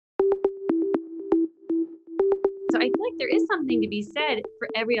So I feel like there is something to be said for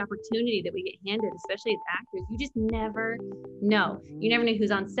every opportunity that we get handed, especially as actors. You just never know. You never know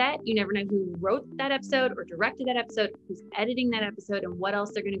who's on set. You never know who wrote that episode or directed that episode, who's editing that episode, and what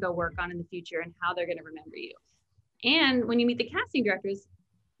else they're going to go work on in the future and how they're going to remember you. And when you meet the casting directors,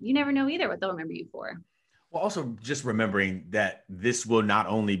 you never know either what they'll remember you for. Well, also just remembering that this will not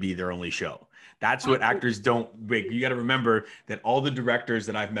only be their only show. That's what actors don't break. You got to remember that all the directors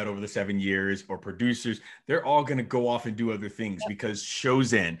that I've met over the 7 years or producers, they're all going to go off and do other things because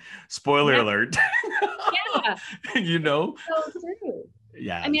show's in. Spoiler alert. Yeah. You know? So true.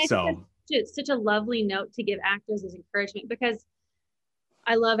 Yeah. I mean, I think that's such a lovely note to give actors as encouragement, because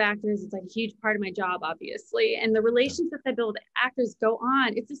I love actors. It's like a huge part of my job, obviously. And the relationships I build with actors go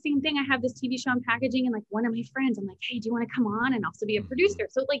on. It's the same thing. I have this TV show I'm packaging, and like one of my friends, I'm like, hey, do you want to come on and also be a producer?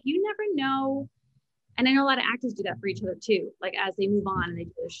 So like, you never know. And I know a lot of actors do that for each other too. Like as they move on and they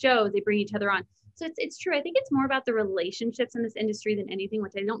do their shows, they bring each other on. So it's true. I think it's more about the relationships in this industry than anything,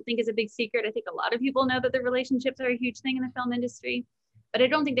 which I don't think is a big secret. I think a lot of people know that the relationships are a huge thing in the film industry. But I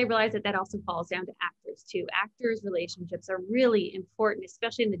don't think they realize that that also falls down to actors too. Actors' relationships are really important,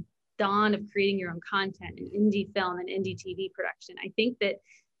 especially in the dawn of creating your own content and indie film and indie TV production. I think that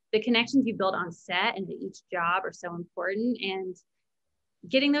the connections you build on set and at each job are so important. And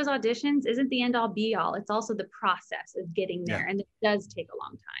getting those auditions isn't the end all be all. It's also the process of getting there. Yeah. And it does take a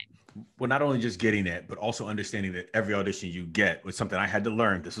long time. Well, not only just getting it, but also understanding that every audition you get was something I had to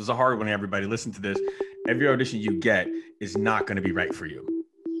learn. This was a hard one. Everybody listen to this. Every audition you get is not going to be right for you,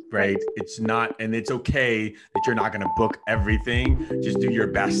 right? It's not, and it's okay that you're not going to book everything. Just do your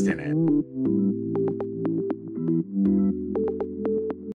best in it.